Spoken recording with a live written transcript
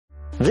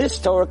This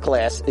Torah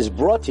class is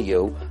brought to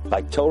you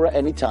by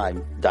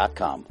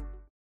TorahAnytime.com.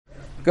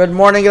 Good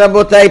morning,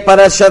 Rabotai.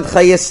 Parashat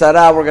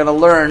Chaye. We're going to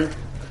learn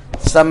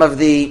some of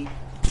the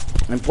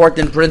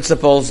important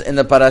principles in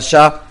the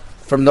parasha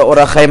from the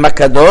Hachaim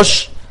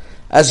Kadosh,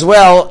 as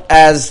well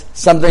as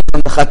something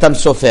from the Chatam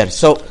Sofer.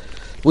 So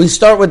we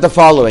start with the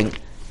following.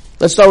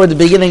 Let's start with the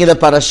beginning of the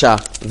parasha.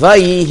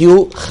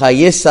 Vayihu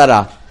Chaye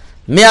Sarah.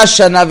 100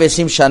 shana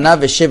ve'sim shana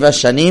ve'sheva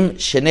shanim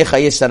shenei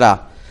Chaye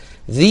Sarah.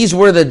 These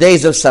were the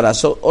days of Sarah.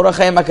 So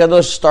Hachaim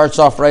Kadosh starts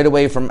off right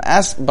away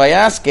by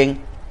asking.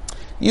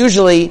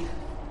 Usually,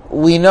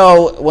 we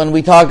know when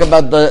we talk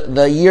about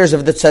the years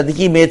of the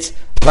tzaddikim, it's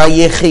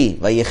Vayechi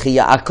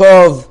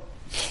Yaakov.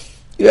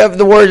 You have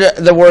the word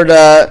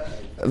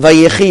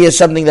Vayechi is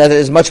something that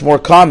is much more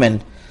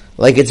common,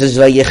 like it says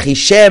Vayechi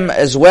Shem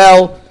as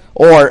well,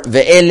 or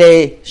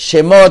Ve'ele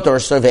Shemot, or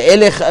so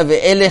Ve'ele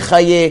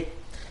Chaye,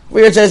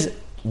 where it says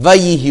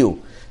Vayihu.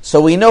 So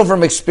we know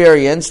from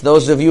experience,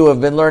 those of you who have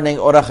been learning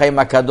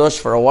Hachaim Kadosh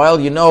for a while,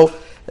 you know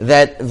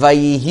that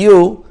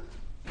Vayihu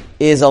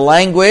is a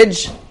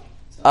language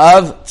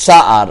of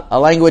tsa'ar, a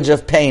language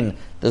of pain,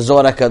 the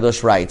Zohar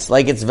HaKadosh writes.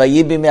 Like it's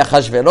Vayibi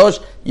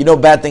me'achashverosh, you know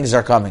bad things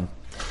are coming.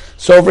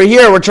 So over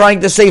here, we're trying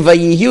to say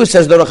Vayihu,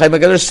 says the Hachaim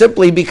HaKadosh,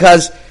 simply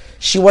because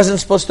she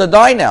wasn't supposed to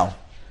die now.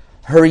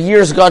 Her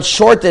years got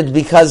shorted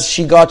because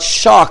she got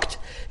shocked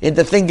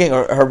into thinking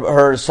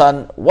her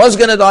son was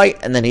going to die,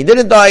 and then he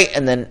didn't die,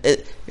 and then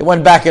it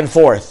went back and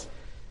forth.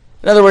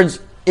 In other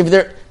words,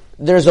 if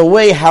there's a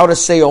way how to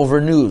say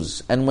over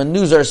news, and when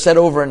news are said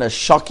over in a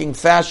shocking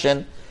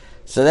fashion,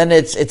 so then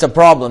it's a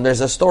problem.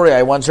 There's a story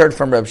I once heard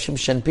from Reb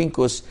Shimshon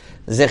Pinkus,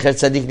 Zecher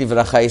Tzadik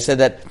Livracha. He said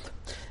that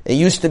it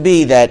used to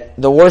be that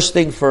the worst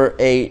thing for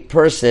a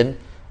person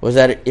was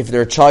that if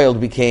their child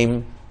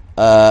became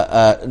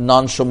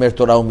non-shomer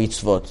Torah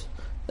u'mitzvot.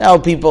 Now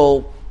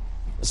people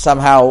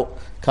somehow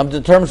come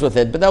to terms with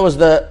it, but that was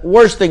the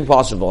worst thing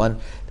possible. And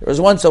there was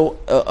once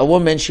a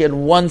woman, she had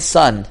one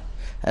son,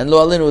 and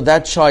lo alinu,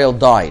 that child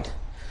died.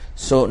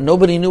 So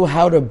nobody knew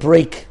how to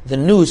break the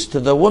news to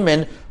the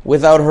woman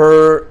without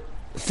her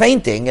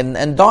fainting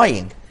and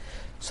dying.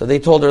 So they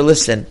told her,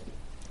 listen,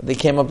 they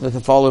came up with the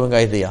following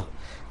idea.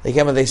 They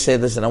came and they said,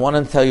 listen, I want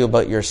to tell you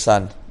about your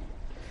son.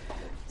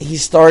 He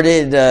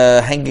started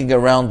hanging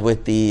around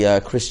with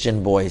the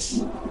Christian boys.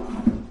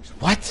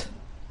 What?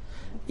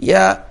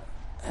 Yeah.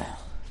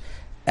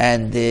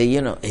 And,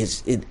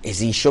 is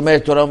he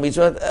Shomer Torah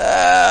Mitzvot?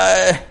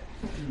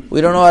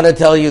 We don't know how to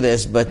tell you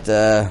this, but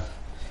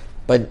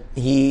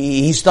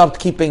he stopped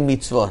keeping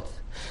mitzvot.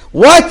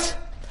 What?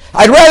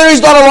 I'd rather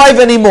he's not alive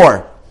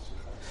anymore.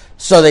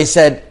 So they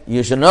said,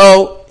 you should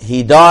know,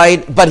 he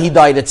died, but he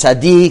died at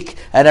Tzaddik,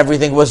 and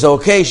everything was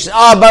okay. She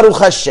said, Baruch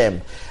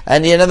Hashem.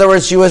 And in other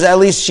words, at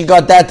least she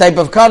got that type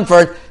of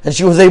comfort, and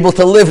she was able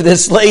to live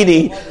this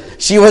lady.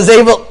 She was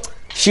able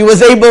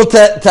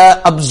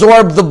to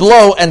absorb the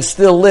blow and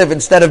still live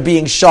instead of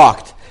being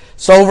shocked.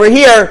 So over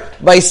here,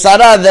 by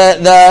Sarah,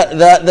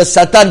 the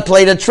Satan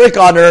played a trick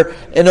on her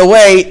in a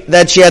way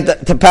that she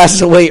had to pass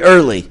away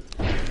early.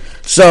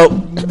 So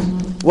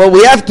what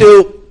we have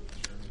to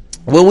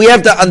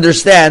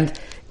understand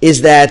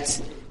is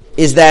that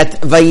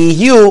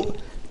Vayihu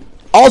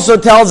also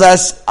tells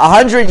us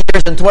 100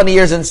 years and 20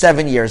 years and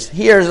 7 years.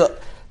 Here's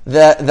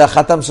the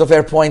Chatam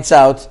Sofer points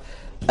out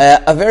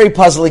a very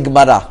puzzling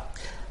Gemara.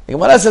 The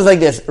Gemara says like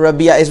this,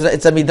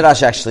 it's a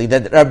midrash actually,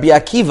 that Rabbi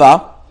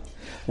Akiva,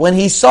 when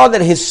he saw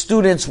that his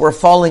students were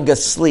falling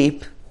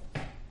asleep,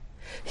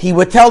 he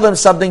would tell them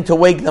something to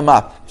wake them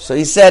up. So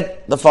he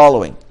said the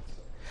following: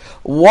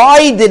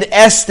 why did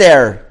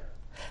Esther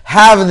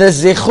have the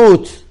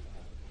zichut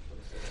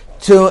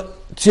to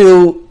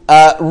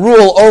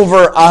rule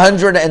over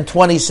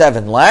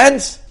 127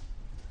 lands?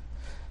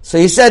 So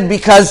he said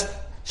because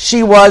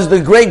she was the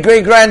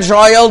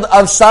great-great-grandchild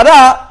of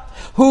Sarah,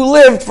 who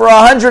lived for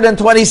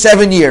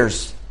 127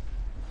 years.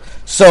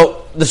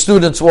 So the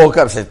students woke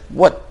up and said,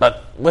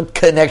 what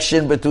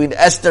connection between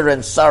Esther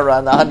and Sarah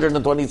and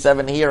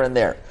 127 here and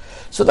there?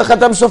 So the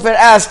Chatam Sofer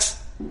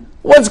asks,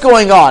 what's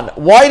going on?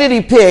 Why did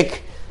he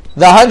pick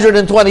the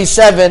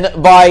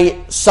 127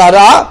 by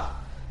Sarah?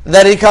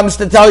 That he comes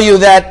to tell you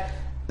that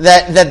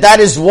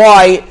is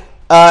why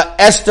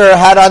Esther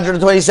had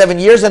 127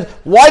 years, and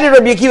why did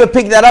Rabbi Akiva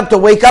pick that up to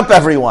wake up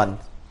everyone?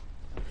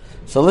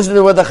 So listen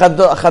to what the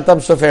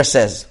Chatam Sofer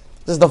says.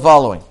 This is the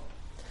following.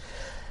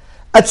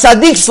 A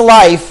tzaddik's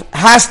life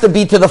has to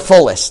be to the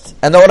fullest.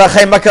 And the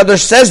Hachaim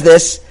Kadosh says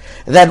this,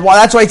 that's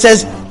why it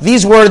says,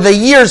 these were the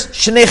years,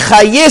 Shnei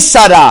Chaye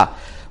Sarah.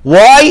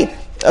 Why?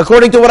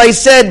 According to what I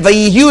said,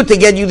 Vayihu, to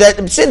get you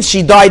that, since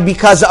she died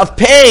because of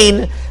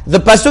pain, the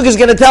Pasuk is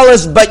going to tell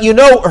us, but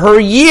her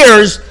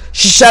years,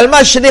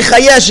 Shishalma Shnei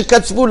Chaye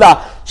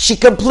Shikatzvula, she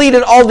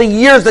completed all the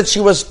years that she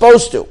was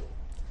supposed to.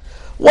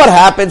 What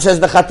happens, says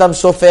the Chatam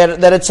Sofer,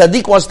 that a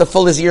tzaddik wants to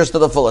fill his years to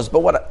the fullest.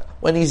 But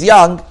when he's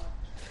young,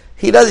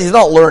 he's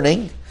not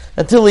learning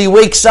until he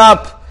wakes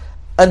up,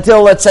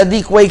 until a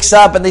tzaddik wakes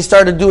up and they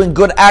started doing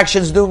good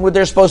actions, doing what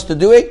they're supposed to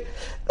do.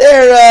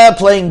 They're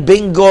playing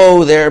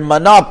bingo, they're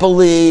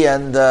Monopoly,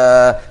 and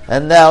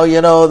now,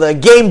 the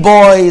Game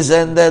Boys,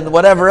 and then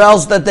whatever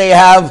else that they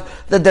have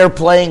that they're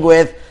playing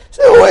with.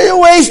 So you're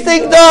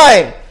wasting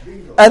time.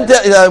 And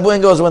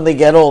bingo is when they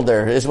get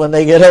older. It's when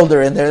they get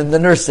older and they're in the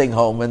nursing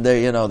home and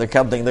they're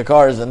counting the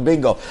cars and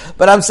bingo.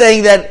 But I'm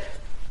saying that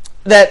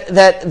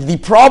the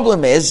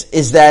problem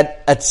is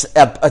that a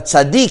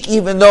tzaddik,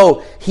 even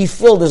though he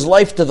filled his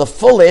life to the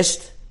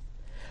fullest,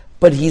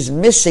 but he's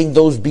missing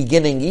those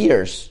beginning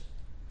years.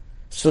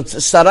 So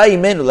Sarah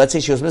Imenu, let's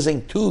say she was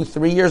missing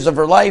 2-3 years of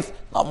her life,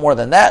 not more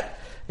than that.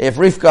 If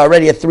Rivka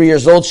already at 3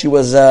 years old, she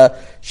was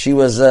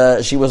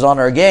on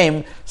her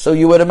game. So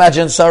you would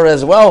imagine Sarah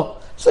as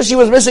well. So she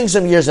was missing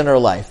some years in her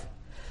life.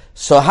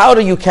 So how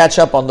do you catch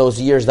up on those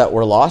years that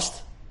were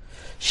lost?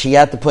 She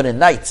had to put in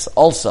nights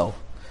also.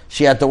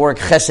 She had to work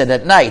chesed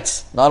at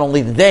nights, not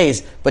only the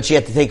days, but she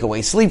had to take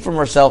away sleep from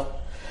herself.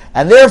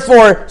 And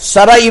therefore,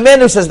 Sarah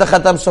Imenu, says the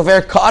Chatam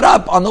Sofer, caught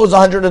up on those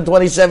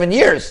 127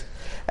 years.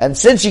 And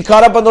since she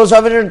caught up on those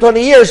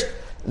 120 years,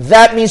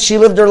 that means she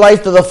lived her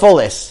life to the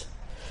fullest.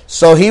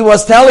 So he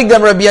was telling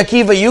them, Rabbi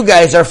Akiva, you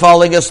guys are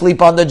falling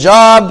asleep on the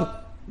job.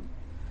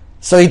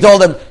 So he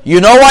told them, you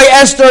know why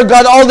Esther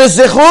got all this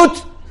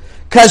zichut?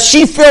 Because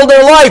she filled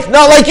her life,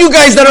 not like you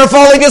guys that are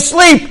falling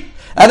asleep.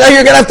 And now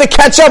you're going to have to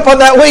catch up on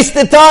that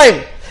wasted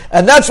time.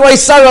 And that's why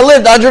Sarah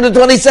lived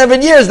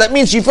 127 years. That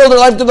means she filled her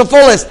life to the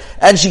fullest.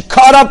 And she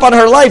caught up on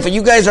her life. And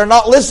you guys are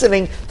not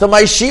listening to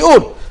my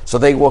shiur. So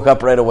they woke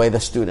up right away, the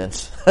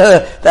students.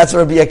 That's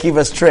Rabbi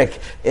Akiva's trick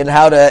in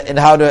how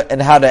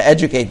to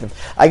educate them.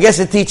 I guess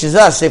it teaches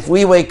us, if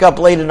we wake up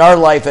late in our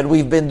life and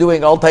we've been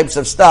doing all types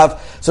of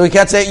stuff, so we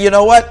can't say, you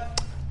know what?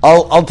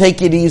 I'll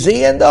take it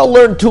easy and I'll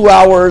learn 2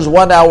 hours,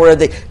 1 hour a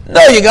day.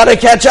 No, you got to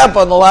catch up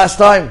on the lost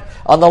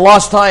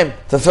time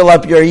to fill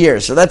up your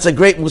years. So that's a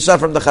great musa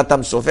from the Chatam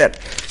Sofer.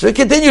 So it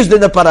continues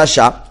in the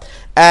parasha,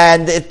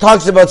 and it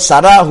talks about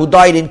Sarah, who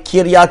died in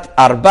Kiryat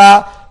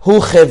Arba, who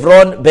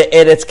Chevron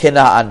be'eretz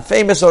Kenaan.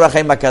 Famous Or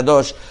HaChaim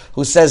HaKadosh,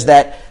 who says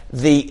that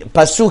the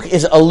pasuk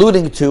is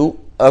alluding to,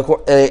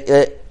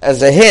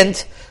 as a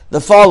hint,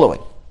 the following: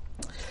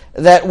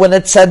 that when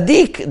a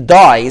tzaddik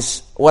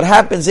dies, what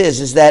happens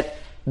is that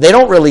they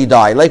don't really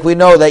die. Like we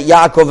know that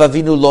Yaakov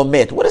Avinu lo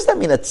met. What does that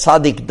mean? A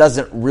tzaddik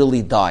doesn't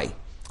really die.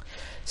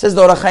 Says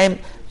the Or HaChaim,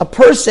 a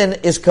person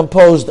is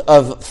composed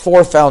of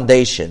 4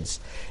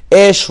 foundations: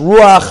 Esh,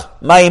 Ruach,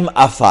 Maim,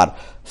 Afar.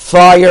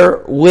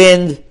 Fire,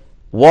 wind,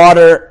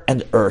 water,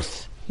 and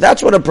earth.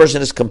 That's what a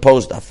person is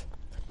composed of.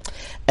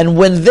 And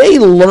when they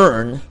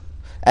learn,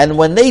 and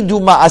when they do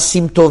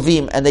ma'asim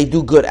tovim, and they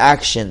do good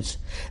actions,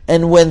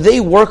 and when they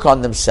work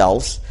on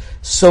themselves,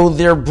 so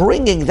they're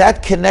bringing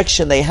that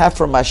connection they have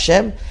from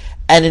Hashem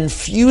and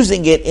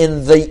infusing it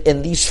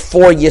in these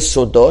 4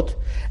 yesodot,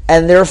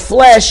 and their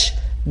flesh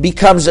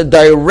becomes a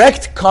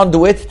direct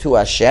conduit to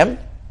Hashem.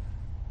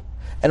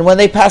 And when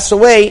they pass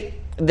away,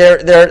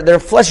 their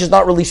flesh is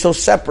not really so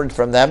separate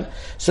from them.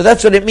 So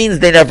that's what it means,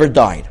 they never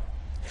died.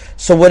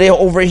 So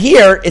over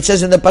here, it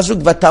says in the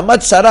pasuk,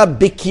 Vatamat Sarah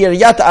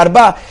bikiryat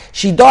arba,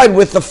 she died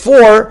with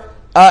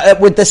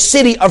with the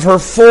city of her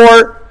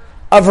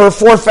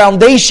four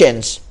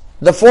foundations.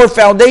 The 4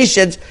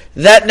 foundations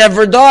that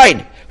never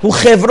died. Hu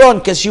Chevron,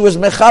 because she was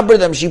mechaber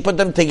them, she put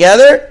them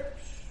together.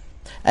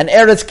 And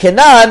Eretz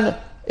Kenan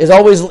is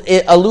always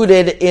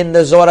alluded in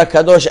the Zohar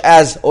HaKadosh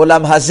as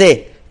Olam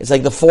Hazeh. It's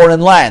like the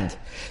foreign land.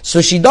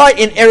 So she died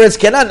in Eretz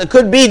Kenan. It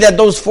could be that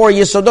those 4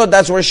 Yesodot,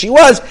 that's where she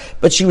was,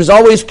 but she was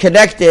always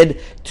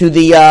connected to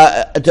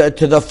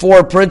the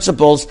 4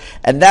 principles,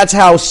 and that's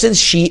how, since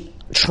she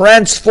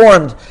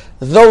transformed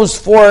those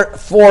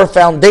four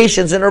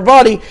foundations in her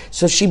body,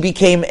 so she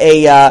became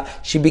a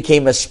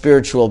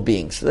spiritual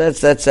being. So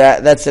that's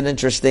an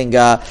interesting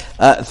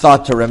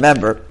thought to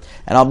remember.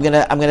 And I'm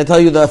gonna tell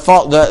you the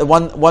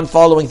one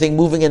following thing,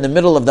 moving in the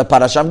middle of the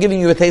parasha. I'm giving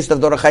you a taste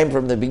of Or HaChaim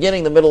from the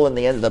beginning, the middle, and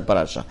the end of the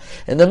parasha.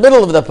 In the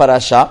middle of the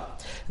parasha,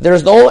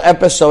 there's the whole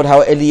episode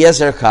how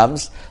Eliezer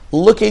comes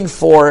looking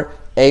for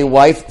a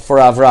wife for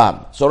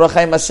Avram. So Or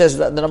HaChaim says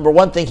that the number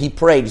one thing he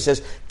prayed, he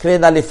says,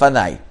 Krena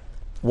lifanai.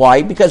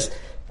 Why? Because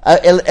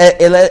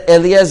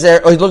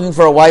Eliezer, he's looking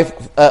for a wife,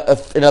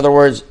 in other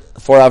words,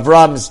 for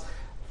Avram's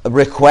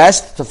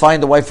request to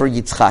find a wife for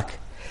Yitzchak.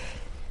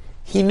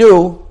 He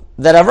knew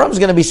that Avram's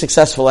going to be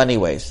successful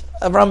anyways.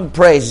 Avram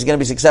prays he's going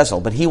to be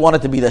successful, but he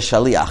wanted to be the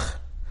shaliach.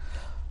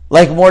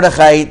 Like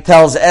Mordechai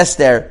tells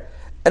Esther,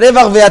 it's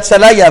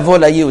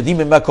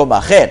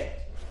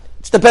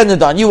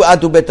dependent on you.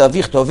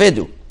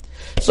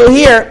 So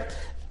here,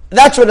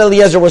 that's what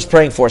Eliezer was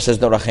praying for, says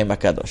the Or HaChaim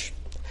HaKadosh.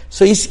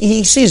 So he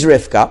sees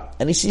Rivka,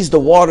 and he sees the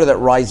water that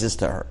rises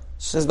to her.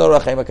 Says the Or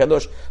HaChaim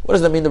HaKadosh, what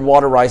does that mean, the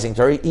water rising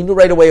to her? He knew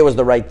right away it was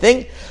the right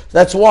thing.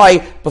 That's why,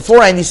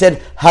 beforehand he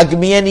said,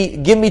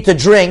 Hagmieni, give me to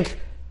drink.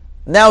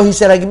 Now he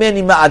said,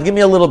 Hagmieni ma'ad, give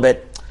me a little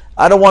bit.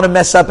 I don't want to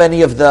mess up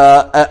any of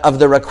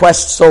the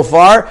requests so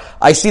far.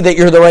 I see that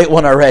you're the right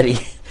one already.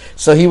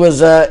 So he was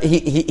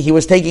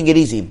taking it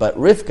easy. But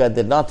Rivka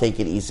did not take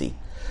it easy.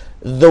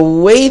 The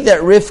way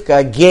that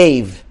Rivka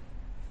gave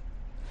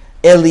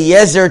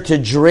Eliezer to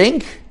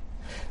drink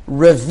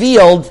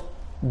revealed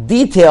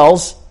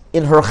details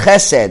in her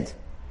chesed,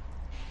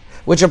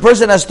 which a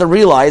person has to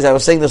realize. I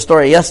was saying the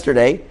story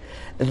yesterday,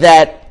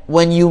 that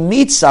when you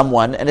meet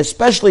someone, and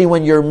especially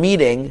when you're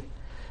meeting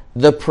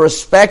the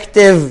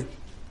prospective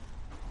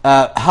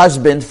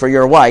husband for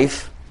your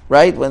wife,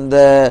 right? When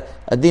the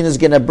Adin is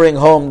going to bring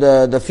home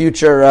the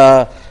future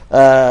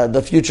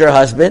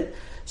husband.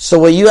 So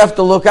what you have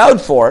to look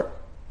out for,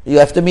 you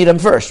have to meet him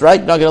first, right?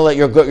 You're not going to let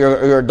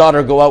your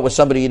daughter go out with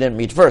somebody you didn't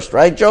meet first,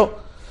 right, Joe?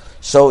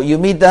 So you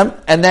meet them,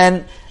 and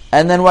then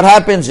what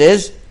happens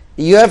is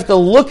you have to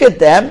look at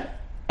them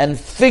and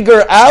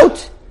figure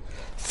out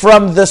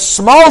from the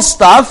small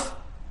stuff,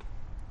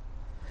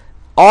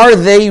 are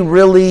they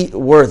really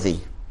worthy?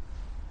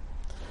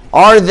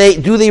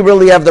 Do they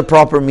really have the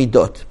proper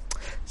midot?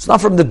 It's not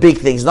from the big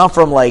things, not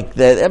from like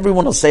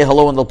everyone will say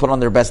hello and they'll put on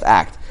their best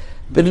act,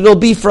 but it'll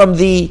be from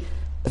the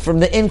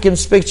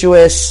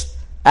inconspicuous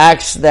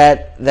acts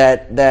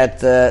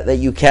that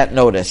you can't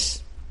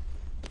notice.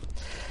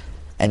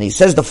 And he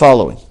says the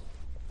following: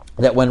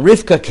 that when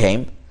Rivka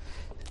came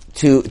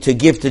to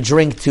give to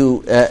drink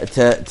to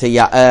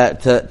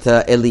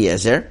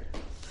Eliezer,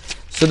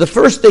 so the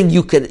first thing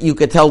you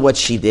could tell what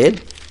she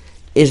did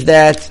is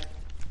that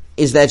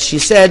she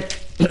said,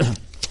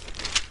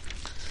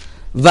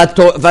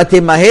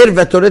 "Vatemaher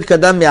vatoret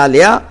kadam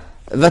me'alea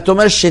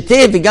vatomer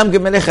shete v'gam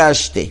gemelecha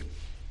ashte."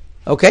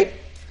 Okay,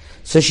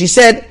 so she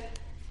said,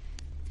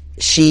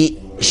 she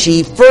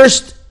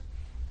first,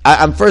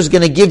 I'm first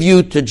going to give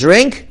you to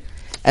drink,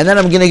 and then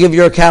I'm going to give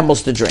your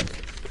camels to drink.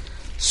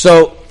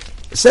 So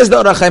says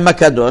the Hachaim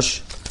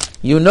HaKadosh,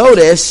 you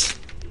notice,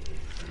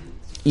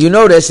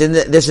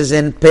 this is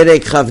in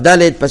Perek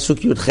Chavdalet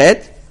Pasuk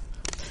Yudchet,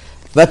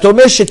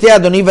 Vatomer shete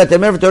Adoni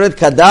vatemer v'toret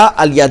kada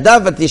al yada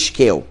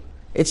v'tishkeu.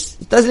 It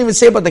doesn't even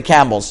say about the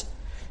camels.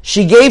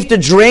 She gave to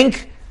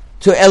drink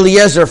to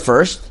Eliezer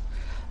first.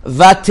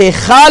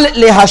 Vatechal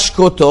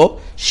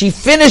lehashkoto. She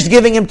finished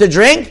giving him to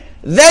drink.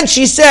 Then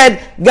she said,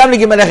 Gam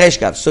ligimelech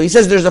eshkav. So he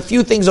says there's a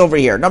few things over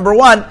here. Number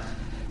one,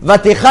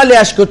 Vatechal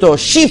lehashkoto.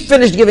 She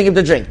finished giving him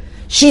to drink.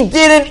 She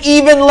didn't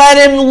even let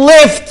him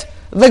lift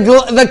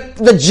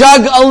the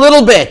jug a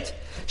little bit.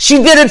 She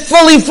did it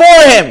fully for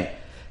him,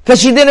 because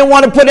she didn't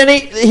want to put in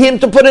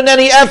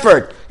any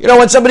effort. You know,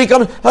 when somebody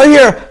comes, oh,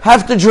 here,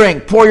 have to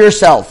drink, pour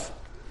yourself.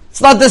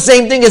 It's not the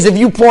same thing as if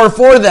you pour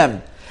for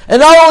them. And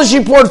not only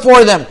she poured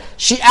for them,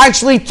 she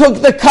actually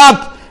took the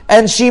cup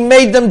and she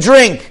made them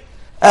drink.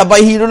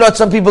 By Hirulot,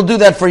 some people do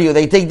that for you.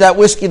 They take that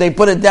whiskey, they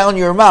put it down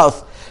your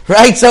mouth.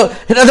 Right? So,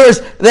 in other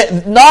words,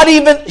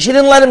 she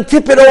didn't let him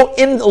tip it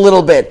in a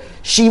little bit.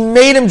 She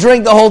made him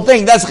drink the whole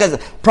thing. That's the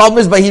problem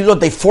is by Hirulot,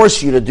 they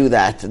force you to do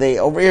that.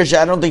 Over here,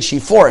 I don't think she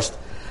forced.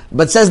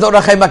 But says the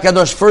Hachaim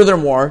HaKadosh,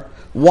 furthermore,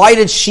 why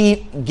did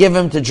she give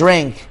him to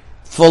drink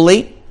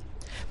fully?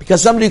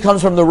 Because somebody who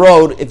comes from the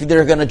road, if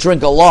they're going to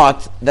drink a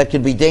lot, that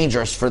could be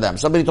dangerous for them.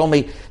 Somebody told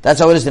me that's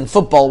how it is in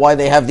football, why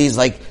they have these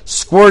like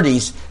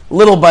squirties.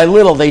 Little by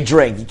little they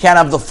drink. You can't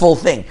have the full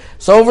thing.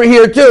 So over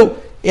here too,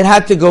 she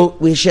had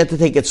to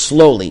take it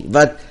slowly.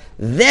 But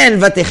then,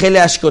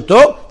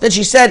 then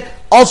she said,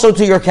 also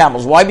to your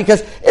camels. Why?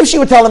 Because if she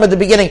would tell him at the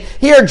beginning,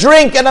 here,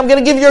 drink, and I'm going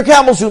to give you your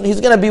camels soon,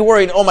 he's going to be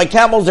worried, oh, my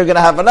camels, they're going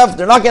to have enough,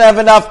 they're not going to have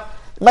enough,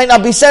 it might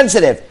not be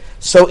sensitive.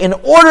 So in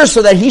order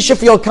so that he should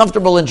feel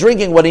comfortable in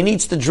drinking what he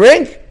needs to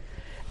drink,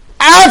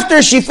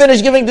 after she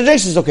finished giving the drink,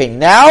 she says, okay,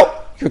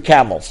 now, your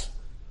camels.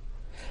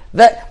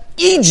 That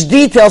each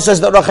detail, says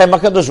that Hachaim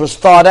HaKadosh, was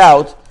thought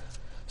out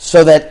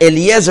so that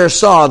Eliezer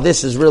saw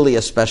this is really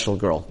a special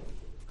girl.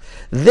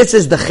 This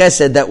is the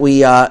chesed that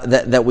we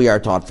are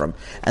taught from.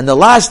 And the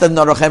last of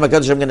the Hachaim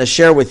HaKadosh I'm going to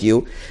share with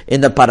you in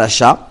the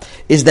parasha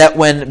is that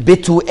when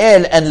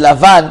Betuel and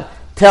Lavan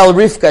tell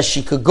Rivka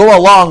she could go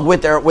along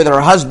with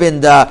her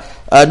husband,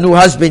 new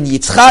husband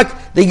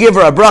Yitzchak, they give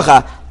her a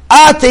bracha.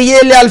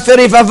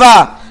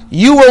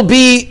 You will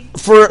be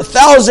for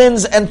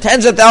thousands and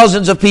tens of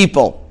thousands of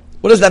people.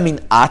 What does that mean?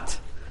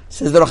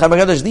 Says the Hachaim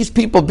HaKadosh, these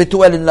people,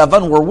 Betuel and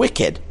Lavan, were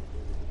wicked.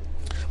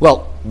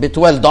 Well,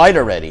 Betuel died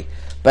already,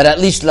 but at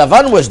least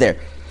Lavan was there.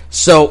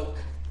 So,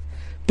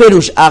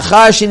 Perush,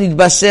 Avram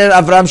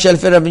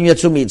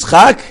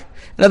Yitzchak.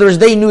 In other words,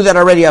 they knew that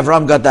already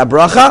Avram got that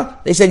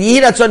bracha. They said,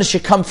 Yehi Ratzon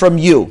should come from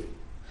you.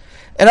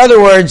 In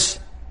other words,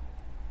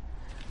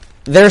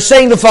 they're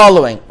saying the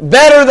following: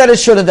 better that it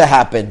shouldn't have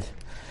happened.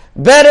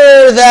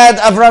 Better that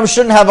Avram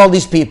shouldn't have all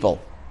these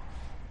people.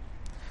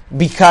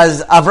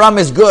 Because Avram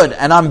is good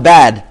and I'm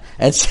bad.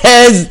 And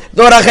says,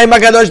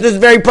 this is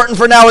very important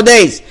for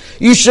nowadays.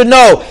 You should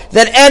know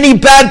that any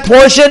bad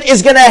portion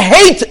is going to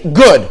hate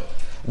good.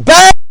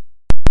 Bad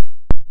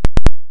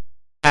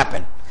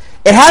happen.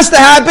 It has to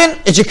happen.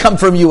 It should come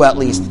from you at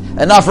least,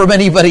 and not from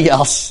anybody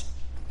else.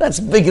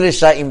 That's big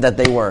rishaim that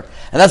they were.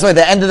 And that's why at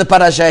the end of the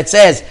parasha it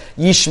says,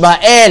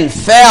 Yishmael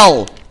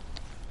fell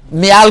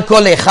mi'al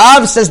kol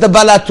echav, says the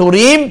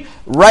Balaturim.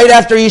 Right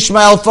after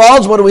Yishmael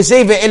falls, what do we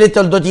say? Ve'ele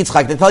toldot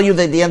Yitzchak. They tell you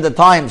that at the end of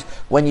times,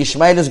 when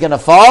Yishmael is going to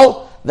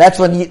fall, that's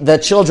when the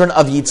children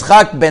of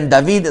Yitzchak ben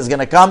David is going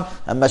to come,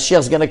 and Mashiach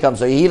is going to come.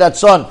 So Yehi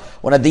Ratzon,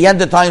 when at the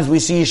end of times we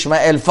see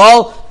Ishmael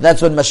fall,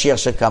 that's when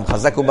Mashiach should come.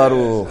 Chazaku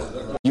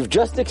Baruch. You've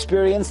just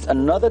experienced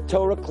another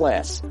Torah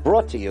class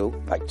brought to you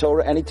by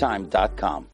TorahAnytime.com.